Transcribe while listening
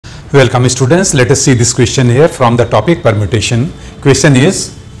Welcome students, let us see this question here from the topic permutation. Question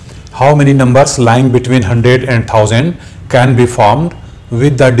is, how many numbers lying between 100 and 1000 can be formed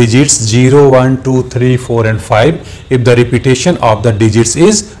with the digits 0, 1, 2, 3, 4 and 5 if the repetition of the digits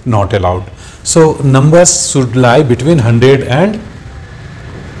is not allowed. So numbers should lie between 100 and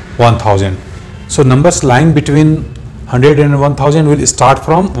 1000. So numbers lying between 100 and 1000 will start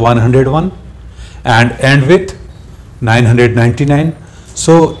from 101 and end with 999.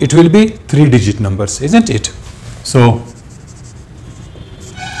 So it will be 3-digit numbers, isn't it? So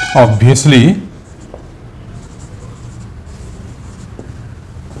obviously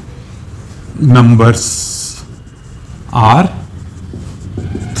numbers are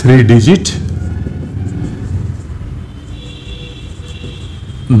 3-digit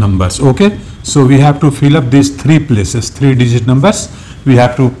numbers. Okay, so we have to fill up these 3 places, 3-digit numbers. We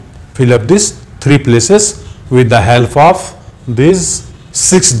have to fill up these 3 places with the help of these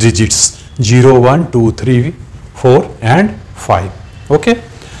 6 digits 0, 1, 2, 3, 4 and 5. Okay,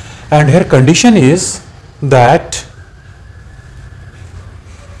 and here condition is that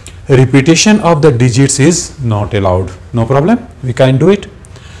repetition of the digits is not allowed. No problem, we can do it.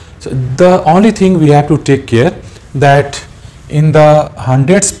 So the only thing we have to take care that in the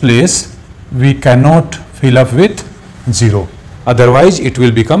hundreds place we cannot fill up with 0, otherwise it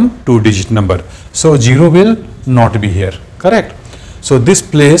will become 2-digit number. So 0 will not be here, correct? So this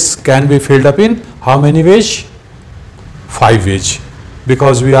place can be filled up in how many ways? 5 ways,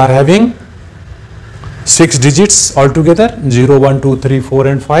 because we are having 6 digits altogether, 0, 1, 2, 3, 4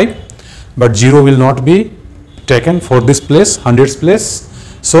 and 5, but 0 will not be taken for this place, hundreds place.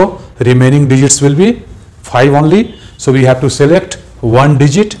 So remaining digits will be 5 only. So we have to select 1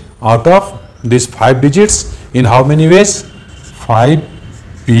 digit out of these 5 digits in how many ways?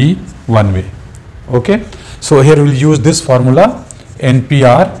 5p 1 way. Okay, so here we will use this formula,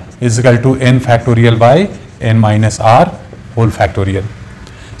 NPR is equal to n factorial by n minus r whole factorial.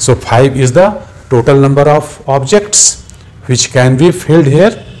 So 5 is the total number of objects which can be filled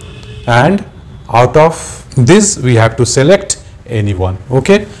here, and out of this we have to select any one.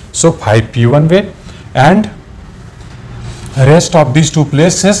 Okay, so 5p 1 way, and rest of these 2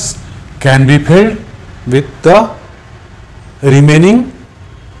 places can be filled with the remaining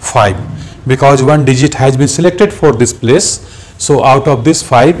 5, because 1 digit has been selected for this place. So out of this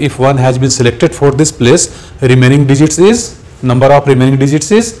 5, if 1 has been selected for this place, remaining digits is, number of remaining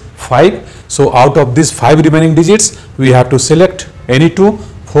digits is 5. So out of these 5 remaining digits, we have to select any 2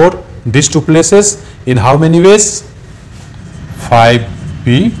 for these 2 places in how many ways?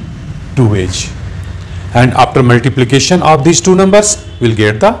 5p 2 ways. And after multiplication of these 2 numbers, we will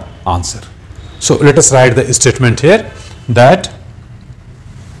get the answer. So let us write the statement here, that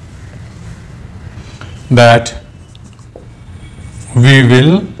we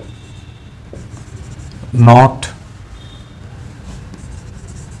will not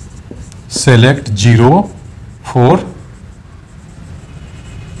select 0 for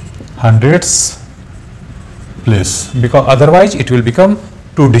hundreds place, because otherwise it will become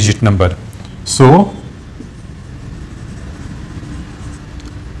 2-digit number. So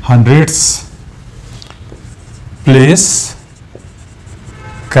hundreds place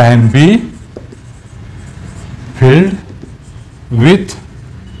can be filled with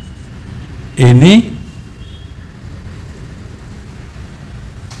any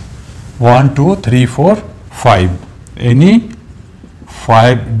 1, 2, 3, 4, 5, any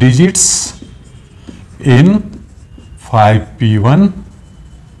 5 digits in 5p1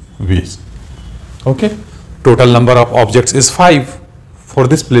 ways. Okay, total number of objects is 5 for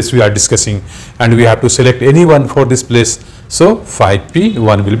this place we are discussing, and we have to select any one for this place. So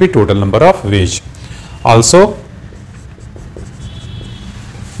 5p1 will be total number of ways. Also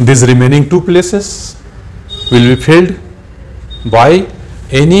these remaining 2 places will be filled by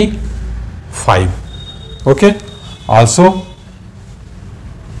any 5. Okay, also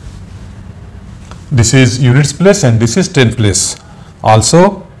this is units place and this is 10 place.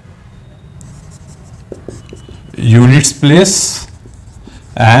 Also units place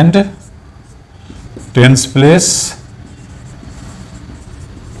and tens place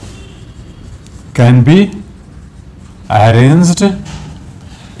can be arranged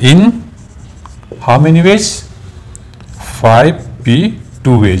in how many ways? 5p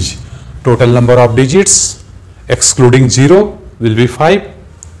 2 ways. Total number of digits excluding 0 will be 5,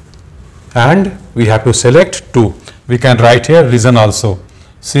 and we have to select 2. We can write here reason also,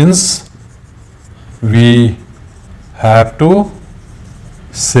 since we have to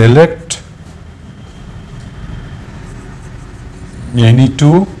select any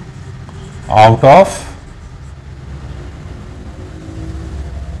 2 out of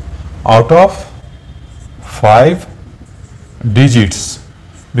out of 5 digits,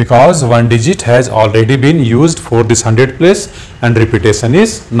 because one digit has already been used for this 100 place and repetition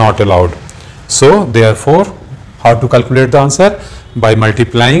is not allowed. So therefore, how to calculate the answer? By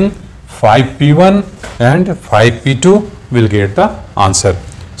multiplying 5p1 and 5p2 will get the answer.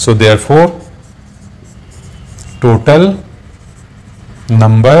 So therefore, total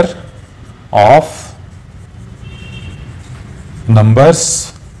number of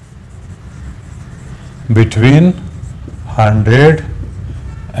numbers between 100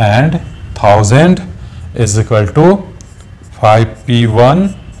 and 1000 is equal to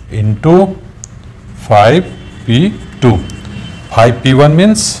 5p1 into 5p2. 5p1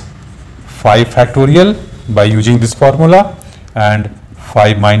 means 5 factorial by using this formula, and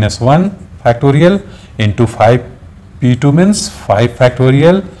 5 minus 1 factorial into 5p2 means 5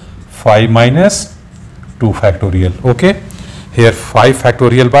 factorial, 5 minus 2 factorial. Okay, here 5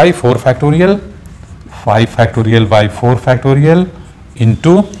 factorial by 4 factorial, 5 factorial by 4 factorial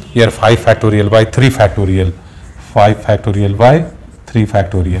into here 5 factorial by 3 factorial, 5 factorial by 3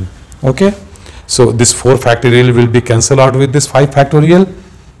 factorial. Okay, so this 4 factorial will be cancelled out with this 5 factorial.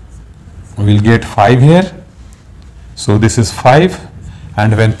 We will get 5 here. So this is 5,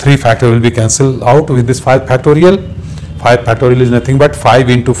 and when 3 factorial will be cancelled out with this 5 factorial. 5 factorial is nothing but 5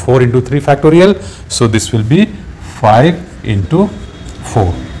 into 4 into 3 factorial. So this will be 5 into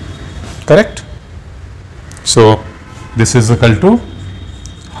 4. Correct? So this is equal to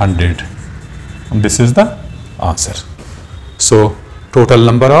 100. And this is the answer. So total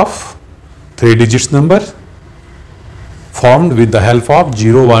number of 3 digits number formed with the help of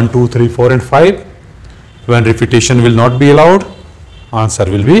 0, 1, 2, 3, 4 and 5. When repetition will not be allowed, answer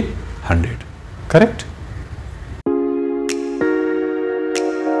will be 100. Correct?